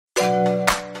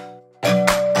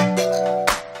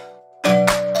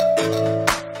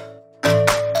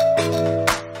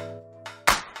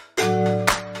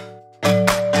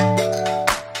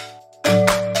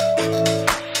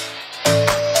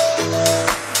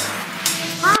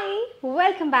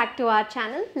Welcome back to our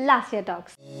channel Lasya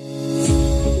Talks.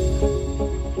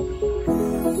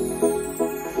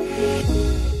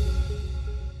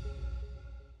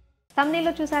 Thumbnail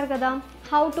lo chusaru kada,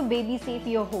 how to baby safe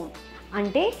your home.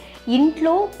 అంటే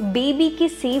ఇంట్లో బేబీకి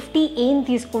safety ఏం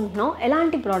తీసుకుంటున్నాం,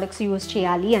 ఎలాంటి ప్రోడక్ట్స్ యూజ్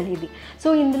చేయాలి అనేది.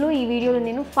 సో ఇందులో ఈ వీడియోలో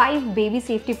నేను 5 బేబీ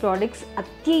సేఫ్టీ ప్రోడక్ట్స్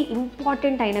అతి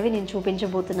ఇంపార్టెంట్ అయినవి నేను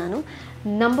చూపించబోతున్నాను.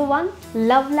 Number 1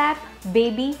 లవ్లాప్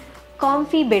baby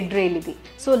comfy bed rail. ఇది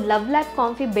సో లవ్లాప్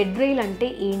కాంఫీ బెడ్ రైల్ అంటే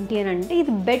ఏంటి అని అంటే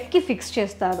ఇది బెడ్కి ఫిక్స్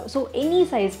చేస్తారు. So any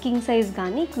size, king size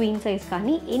కానీ క్వీన్ సైజ్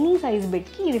కానీ ఎనీ సైజ్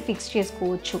బెడ్కి ఇది ఫిక్స్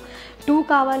చేసుకోవచ్చు. 2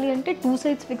 కావాలి అంటే 2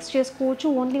 సైడ్స్ ఫిక్స్ చేసుకోవచ్చు.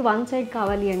 ఓన్లీ 1 సైడ్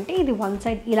కావాలి అంటే ఇది 1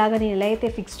 సైడ్ ఇలాగ నేను ఎలా అయితే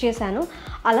ఫిక్స్ చేశానో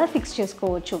అలా ఫిక్స్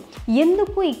చేసుకోవచ్చు.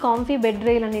 ఎందుకు ఈ కాంఫీ బెడ్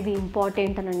రైల్ అనేది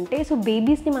ఇంపార్టెంట్ అని అంటే, సో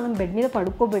బేబీస్ని మనం బెడ్ మీద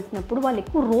పడుకోబెట్టినప్పుడు వాళ్ళు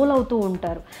ఎక్కువ రోల్ అవుతూ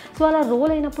ఉంటారు. సో అలా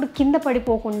రోల్ అయినప్పుడు కింద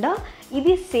పడిపోకుండా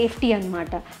ఇది సేఫ్టీ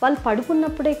అనమాట. వాళ్ళు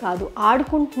పడుకున్నప్పుడే కాదు,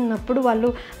 ఆడుకుంటున్నప్పుడు వాళ్ళు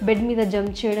బెడ్ మీద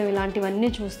జంప్ చేయడం ఇలాంటివన్నీ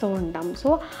చూస్తూ ఉంటాం. సో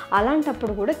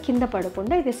అలాంటప్పుడు కూడా కింద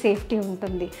పడకుండా ఇది సేఫ్టీ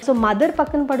ఉంటుంది. సో మదర్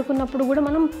పక్కన పడుకున్నప్పుడు కూడా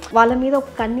మనం వాళ్ళ మీద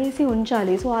ఒక కన్నేసి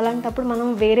ఉంచాలి. సో అలాంటప్పుడు మనం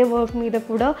వేరే వర్క్ మీద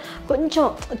కూడా కొంచెం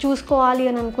చూసుకోవాలి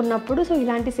అని అనుకున్నప్పుడు సో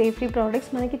ఇలాంటి సేఫ్టీ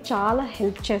ప్రోడక్ట్స్ మనకి చాలా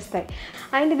హెల్ప్ చేస్తాయి.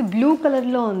 అండ్ ఇది బ్లూ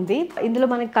కలర్లో ఉంది. ఇందులో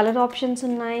మనకి కలర్ ఆప్షన్స్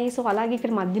ఉన్నాయి. సో అలాగే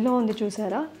ఇక్కడ మధ్యలో ఉంది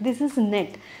చూసారా, దిస్ ఇస్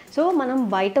నెట్. సో మనం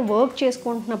బయట వర్క్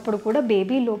చేసుకుంటున్నప్పుడు కూడా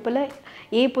బేబీ లోపల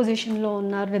ఏ పొజిషన్లో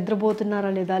ఉన్నారు, నిద్రపోతున్నారా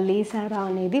లేదా, లేసారా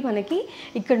అనేది మనకి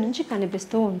ఇక్కడ నుంచి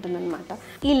కనిపిస్తూ ఉంటుందన్నమాట.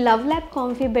 ఈ లవ్లాప్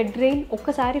కాంఫీ బెడ్ రైల్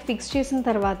ఒక్కసారి ఫిక్స్ చేసిన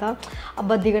తర్వాత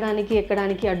అబ్బా దిగడానికి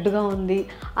ఎక్కడానికి అడ్డుగా ఉంది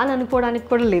అని అనుకోవడానికి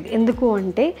కూడా లేదు. ఎందుకు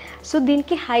అంటే సో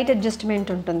దీనికి హైట్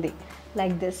అడ్జస్ట్మెంట్ ఉంటుంది.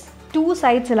 లైక్ దిస్ 2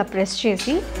 సైడ్స్ ఇలా ప్రెస్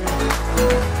చేసి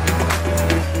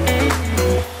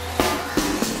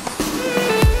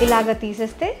ఇలాగ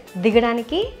తీసేస్తే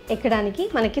దిగడానికి ఎక్కడానికి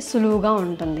మనకి సులువుగా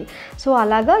ఉంటుంది. సో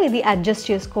అలాగా ఇది అడ్జస్ట్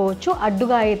చేసుకోవచ్చు,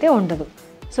 అడ్డుగా అయితే ఉండదు.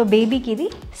 సో బేబీకి ఇది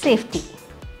safety.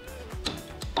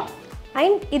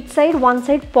 And it side 1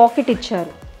 side pocket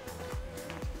ఇచ్చారు.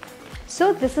 So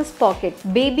this is pocket.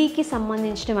 బేబీకి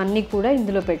సంబంధించినవన్నీ కూడా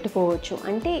ఇందులో పెట్టుకోవచ్చు.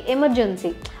 అంటే ఎమర్జెన్సీ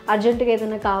అర్జెంటుగా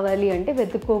ఏదైనా కావాలి అంటే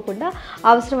వెతుక్కోకుండా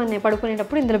అవసరమనే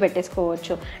పడుకునేటప్పుడు ఇందులో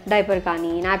పెట్టేసుకోవచ్చు. డైపర్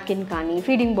కానీ, నాప్కిన్ కానీ,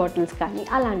 ఫీడింగ్ బాటిల్స్ కానీ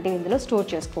అలాంటివి ఇందులో స్టోర్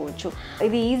చేసుకోవచ్చు.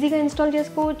 ఇది ఈజీగా ఇన్స్టాల్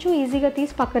చేసుకోవచ్చు, ఈజీగా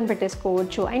తీసి పక్కన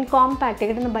పెట్టేసుకోవచ్చు. And compact.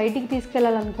 ఎక్కడైనా బయటికి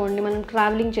తీసుకెళ్ళాలనుకోండి, మనం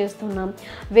ట్రావెలింగ్ చేస్తున్నాం,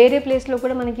 వేరే ప్లేస్లో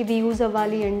కూడా మనకి ఇది యూజ్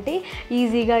అవ్వాలి అంటే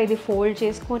ఈజీగా ఇది ఫోల్డ్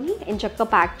చేసుకొని ఎంచక్కా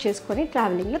ప్యాక్ చేసుకొని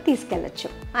ట్రావెలింగ్లో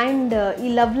తీసుకెళ్ళచ్చు. అండ్ ఈ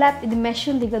లవ్లాప్ ఇది మెష్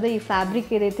ఉంది కదా, ఈ ఫ్యాబ్రిక్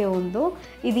ఏదైతే ఉందో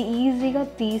ఇది ఈజీగా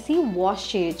తీసి వాష్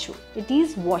చేయొచ్చు. It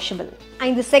is washable.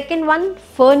 And the second one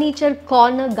furniture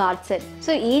corner gourd set.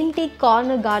 So ఏంటి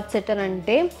కార్నర్ గార్డ్ సెట్ అని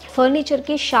అంటే,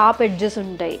 ఫర్నిచర్కి షార్ప్ ఎడ్జెస్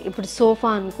ఉంటాయి. ఇప్పుడు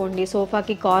సోఫా అనుకోండి,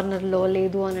 సోఫాకి కార్నర్లో,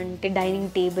 లేదు అని అంటే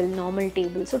dining table, normal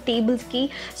table. So టేబుల్స్కి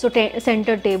so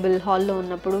centre table హాల్లో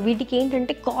ఉన్నప్పుడు వీటికి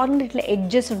ఏంటంటే కార్నర్ ఇట్లా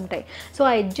ఎడ్జెస్ ఉంటాయి. సో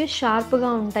ఆ ఎడ్జెస్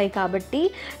షార్ప్గా ఉంటాయి కాబట్టి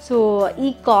సో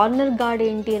ఈ కార్నర్ గార్డ్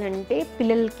ఏంటి అని అంటే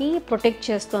పిల్లలకి ప్రొటెక్ట్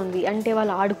చేస్తుంది. అంటే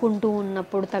వాళ్ళు ఆడుకుంటూ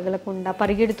ఉన్నప్పుడు తగలకుండా,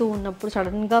 పరిగెడుతూ ఉన్నప్పుడు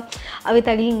సడన్గా అవి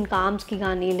తగిలి కామ్స్కి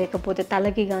కానీ లేకపోతే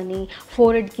తలకి కానీ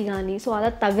ఫోరెడ్కి కానీ సో అలా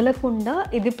తగలకుండా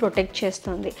ఇది ప్రొటెక్ట్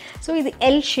చేస్తుంది. సో ఇది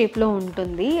ఎల్ షేప్లో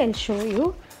ఉంటుంది. ఎల్ షో యూ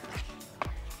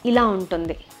ఇలా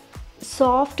ఉంటుంది.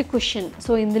 Soft cushion.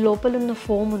 సో ఇందు లోపల ఉన్న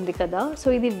ఫోమ్ ఉంది కదా, సో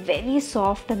ఇది వెరీ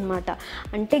సాఫ్ట్ అనమాట.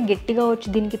 అంటే గట్టిగా వచ్చి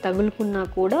దీనికి తగులుకున్నా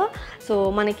కూడా సో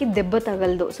మనకి దెబ్బ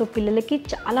తగలదు. సో పిల్లలకి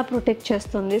చాలా ప్రొటెక్ట్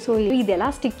చేస్తుంది. సో ఇది ఎలా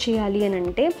స్టిక్ చేయాలి అని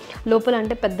అంటే లోపల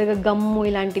అంటే పెద్దగా గమ్ము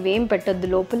ఇలాంటివి ఏం పెట్టద్దు.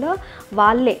 లోపల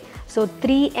వాళ్ళే సో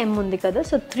 3M ఉంది కదా,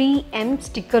 సో 3M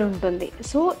స్టిక్కర్ ఉంటుంది.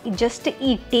 సో జస్ట్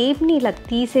ఈ టేప్ని ఇలా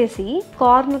తీసేసి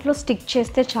కార్నర్లో స్టిక్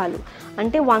చేస్తే చాలు.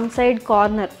 అంటే 1 side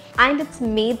corner. And it's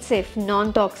made safe,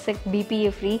 non toxic,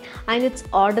 BPA free, and it's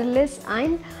odourless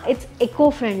and it's eco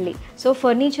friendly. So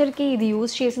ఫర్నిచర్కి ఇది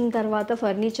యూజ్ చేసిన తర్వాత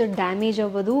ఫర్నిచర్ డ్యామేజ్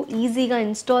అవ్వదు, ఈజీగా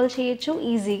ఇన్స్టాల్ చేయొచ్చు,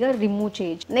 ఈజీగా రిమూవ్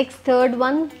చేయొచ్చు. Next third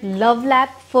one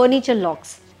లవ్లాప్ furniture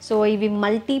lakhs. So ఇవి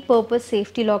మల్టీపర్పస్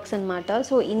సేఫ్టీ లాక్స్ అనమాట.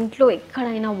 సో ఇంట్లో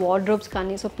ఎక్కడైనా వార్డ్రోబ్స్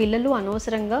కానీ, సో పిల్లలు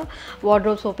అనవసరంగా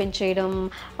వార్డ్రోబ్స్ ఓపెన్ చేయడం,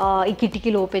 ఈ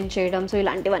కిటికీలు ఓపెన్ చేయడం, సో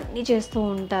ఇలాంటివన్నీ చేస్తూ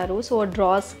ఉంటారు. సో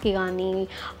డ్రాస్కి కానీ,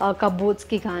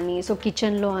 కబోర్డ్స్కి కానీ, సో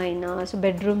కిచెన్లో అయినా, సో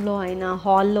బెడ్రూమ్లో అయినా,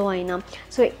 హాల్లో అయినా,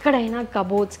 సో ఎక్కడైనా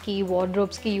కబోర్డ్స్కి,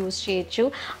 వార్డ్రోబ్స్కి యూజ్ చేయొచ్చు.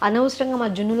 అనవసరంగా మా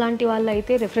జున్ను లాంటి వాళ్ళు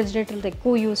అయితే రెఫ్రిజిరేటర్లు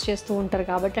ఎక్కువ యూజ్ చేస్తూ ఉంటారు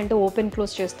కాబట్టి, అంటే ఓపెన్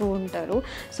క్లోజ్ చేస్తూ ఉంటారు.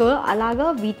 సో అలాగా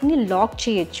వీటిని లాక్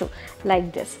చేయొచ్చు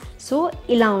లైక్ దిస్. మీటర్స్. సో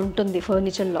ఇలా ఉంటుంది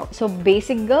ఫర్నిచర్ లాక్. సో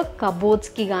బేసిక్గా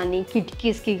కబోర్డ్స్కి కానీ,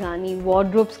 కిటికీస్కి కానీ,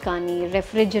 వార్డ్రోబ్స్ కానీ,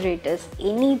 రెఫ్రిజిరేటర్స్,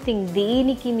 ఎనీథింగ్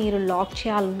దేనికి మీరు లాక్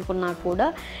చేయాలనుకున్నా కూడా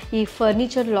ఈ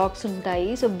ఫర్నిచర్ లాక్స్ ఉంటాయి.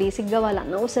 సో బేసిక్గా వాళ్ళు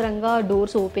అనవసరంగా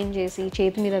డోర్స్ ఓపెన్ చేసి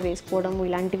చేతి మీద వేసుకోవడం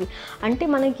ఇలాంటివి, అంటే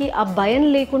మనకి ఆ భయం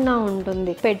లేకుండా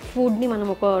ఉంటుంది. పెట్ ఫుడ్ని మనం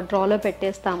ఒక డ్రాలో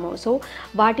పెట్టేస్తాము. సో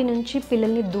వాటి నుంచి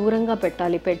పిల్లల్ని దూరంగా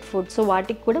పెట్టాలి పెట్ ఫుడ్. సో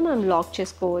వాటికి కూడా మనం లాక్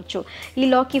చేసుకోవచ్చు. ఈ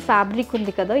లాక్, ఈ ఫ్యాబ్రిక్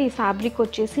ఉంది కదా, ఈ ఫ్యాబ్రిక్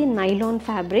వచ్చేసి నైలాన్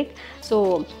ఫ్యాబ్రిక్. సో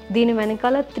దీని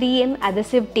వెనకాల 3M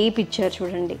అదెసివ్ టేప్ ఇచ్చారు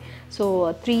చూడండి. సో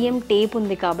 3M టేప్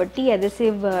ఉంది కాబట్టి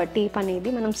అదెసివ్ టేప్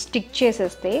అనేది మనం స్టిక్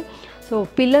చేసేస్తే సో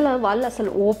వాళ్ళు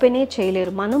అసలు ఓపెనే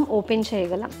చేయలేరు. మనం ఓపెన్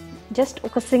చేయగలం. జస్ట్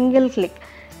ఒక సింగిల్ క్లిక్,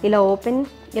 ఇలా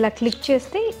ఇలా క్లిక్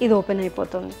చేస్తే ఇది ఓపెన్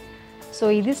అయిపోతుంది. సో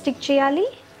ఇది స్టిక్ చేయాలి,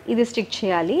 ఇది స్టిక్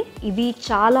చేయాలి. ఇది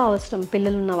చాలా అవసరం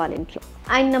పిల్లలు ఉన్న వాళ్ళ ఇంట్లో.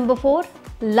 And number 4,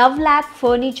 లవ్లాప్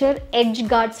furniture edge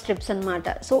gourd strips అనమాట.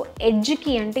 సో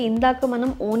ఎడ్జ్కి అంటే ఇందాక మనం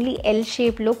ఓన్లీ ఎల్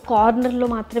షేప్లో కార్నర్లో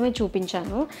మాత్రమే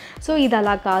చూపించాను. సో ఇది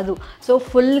అలా కాదు. సో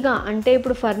ఫుల్గా అంటే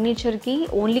ఇప్పుడు ఫర్నిచర్కి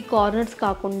ఓన్లీ కార్నర్స్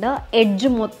కాకుండా ఎడ్జ్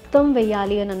మొత్తం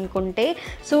వేయాలి అని అనుకుంటే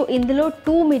సో ఇందులో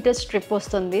 2 మీటర్స్ స్ట్రిప్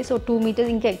వస్తుంది. సో 2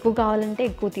 మీటర్స్, ఇంకా ఎక్కువ కావాలంటే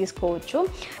ఎక్కువ తీసుకోవచ్చు.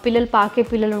 పాకే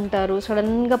పిల్లలు ఉంటారు,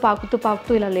 సడన్గా పాకుతూ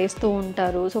ఇలా లేస్తూ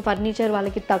ఉంటారు. సో ఫర్నిచర్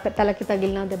వాళ్ళకి తలకి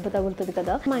తగిలిన దెబ్బ తగులుతుంది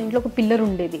కదా. మా ఇంట్లో ఒక పిల్లర్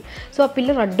ఉండేది. సో ఆ పిల్లర్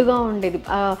అడ్డుగా ఉండేది.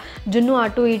 జున్ను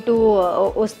అటు ఇటు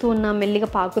వస్తూ ఉన్నా, మెల్లిగా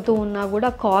పాకుతూ ఉన్నా కూడా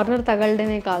కార్నర్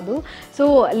తగలడమే కాదు, సో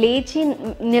లేచి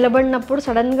నిలబడినప్పుడు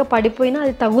సడన్గా పడిపోయినా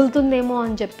అది తగులుతుందేమో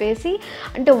అని చెప్పేసి,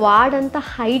 అంటే వాడంత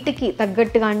హైట్కి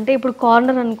తగ్గట్టుగా, అంటే ఇప్పుడు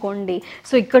కార్నర్ అనుకోండి,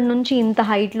 సో ఇక్కడ నుంచి ఇంత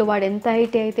హైట్లో వాడు ఎంత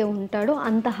హైట్ అయితే ఉంటాడో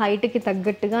అంత హైట్కి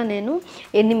తగ్గట్టుగా నేను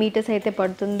ఎన్ని మీటర్స్ అయితే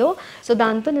పడుతుందో సో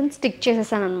దాంతో నేను స్టిక్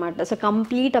చేసేసాను అనమాట. సో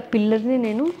కంప్లీట్ ఆ పిల్లర్ని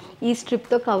నేను ఈ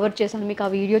స్ట్రిప్తో కవర్ చేశాను. మీకు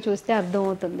ఆ వీడియో చూస్తే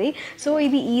అర్థమవుతుంది. సో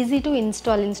ఇది ఈజీ టు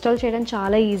ఇన్స్టాల్ చేయడం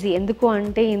చాలా ఈజీ. ఎందుకు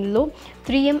అంటే ఇందులో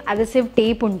 3M అదెసివ్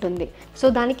టేప్ ఉంటుంది. సో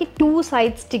దానికి 2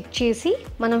 సైడ్స్ స్టిక్ చేసి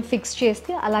మనం ఫిక్స్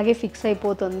చేస్తే అలాగే ఫిక్స్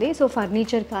అయిపోతుంది. సో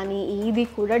ఫర్నిచర్ కానీ ఇది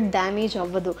కూడా డ్యామేజ్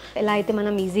అవ్వదు. ఎలా అయితే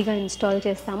మనం ఈజీగా ఇన్స్టాల్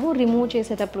చేస్తామో రిమూవ్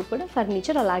చేసేటప్పుడు కూడా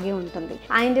ఫర్నిచర్ అలాగే ఉంటుంది.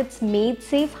 And it's made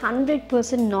safe,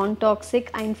 100% non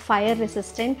toxic and fire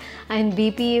resistant and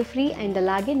BPA free and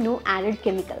అలాగే no added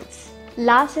chemicals.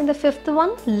 Last and the 5th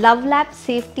one, Luvlap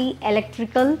Safety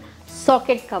Electrical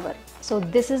Socket Cover. So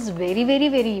this is very very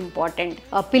very important.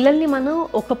 పిల్లల్ని మనం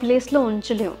ఒక ప్లేస్లో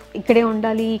ఉంచలేం. ఇక్కడే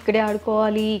ఉండాలి, ఇక్కడే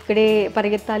ఆడుకోవాలి, ఇక్కడే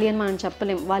పరిగెత్తాలి అని మనం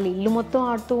చెప్పలేం. వాళ్ళు ఇల్లు మొత్తం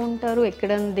ఆడుతూ ఉంటారు,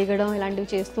 ఎక్కడం దిగడం ఇలాంటివి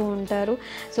చేస్తూ ఉంటారు.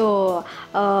 సో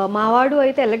మావాడు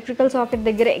అయితే ఎలక్ట్రికల్ సాకెట్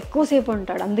దగ్గర ఎక్కువసేపు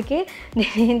ఉంటాడు. అందుకే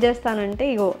నేను ఏం చేస్తానంటే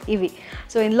ఇవి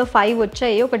సో ఇందులో 5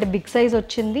 వచ్చాయి. ఒకటి బిగ్ సైజ్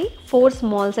వచ్చింది, 4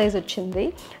 స్మాల్ సైజ్ వచ్చింది.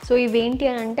 సో ఇవేంటి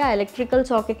అని అంటే ఆ ఎలక్ట్రికల్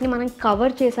సాకెట్ని మనం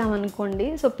కవర్ చేసామనుకోండి,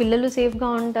 సో పిల్లలు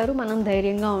సేఫ్గా ఉంటారు, మనం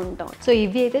ధైర్యంగా ఉంటాం. సో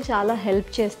ఇవి అయితే చాలా హెల్ప్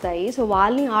చేస్తాయి. సో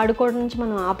వాళ్ళని ఆడుకోవడం నుంచి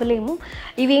మనం ఆపలేము.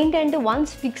 ఇవి ఏంటంటే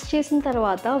వన్స్ ఫిక్స్ చేసిన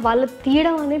తర్వాత వాళ్ళు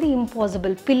తీయడం అనేది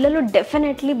ఇంపాసిబుల్. పిల్లలు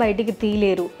డెఫినెట్లీ బయటికి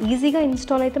తీయలేరు. ఈజీగా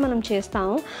ఇన్స్టాల్ అయితే మనం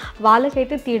చేస్తాము,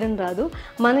 వాళ్ళకైతే తీయడం రాదు.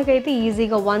 మనకైతే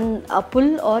ఈజీగా 1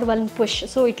 పుల్ ఆర్ 1 పుష్,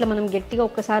 సో ఇట్లా మనం గట్టిగా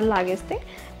ఒక్కసారి లాగేస్తే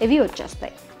ఇవి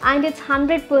వచ్చేస్తాయి. And it's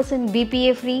 100%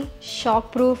 BPA free, shock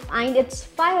proof and it's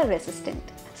fire resistant.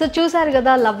 So చూసారు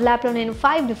కదా, లవ్లాప్లో నేను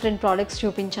 5 డిఫరెంట్ ప్రోడక్ట్స్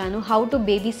చూపించాను. How to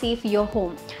baby safe your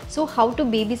home. So how to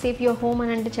baby safe your home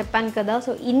అని అంటే చెప్పాను కదా,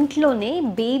 సో ఇంట్లోనే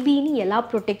బేబీని ఎలా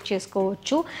ప్రొటెక్ట్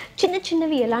చేసుకోవచ్చు,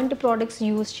 చిన్నవి ఎలాంటి ప్రోడక్ట్స్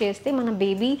యూస్ చేస్తే మన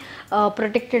బేబీ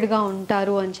ప్రొటెక్టెడ్గా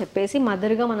ఉంటారు అని చెప్పేసి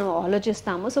మదర్గా మనం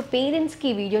ఆలోచిస్తాము. సో పేరెంట్స్కి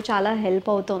ఈ వీడియో చాలా హెల్ప్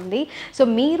అవుతుంది. సో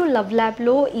మీరు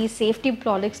లవ్లాప్లో ఈ సేఫ్టీ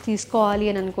ప్రోడక్ట్స్ తీసుకోవాలి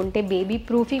అని అనుకుంటే, బేబీ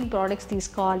ప్రూఫింగ్ ప్రోడక్ట్స్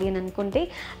తీసుకోవాలి అని అనుకుంటే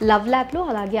లవ్లాప్లో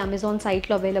అలాగే అమెజాన్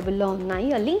సైట్లో అవైలబుల్లో ఉన్నాయి.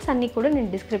 లింక్స్ అన్నీ కూడా నేను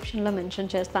డిస్క్రిప్షన్లో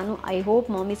మెన్షన్ చేస్తాను. I hope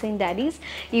mummies and daddy's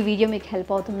ఈ వీడియో మీకు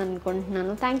హెల్ప్ అవుతుంది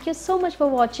అనుకుంటున్నాను. Thank you so much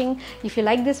for watching. If you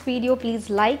like this video, please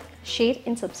like, share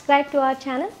and subscribe to our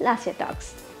channel Lasya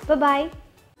Talks. Bye-bye.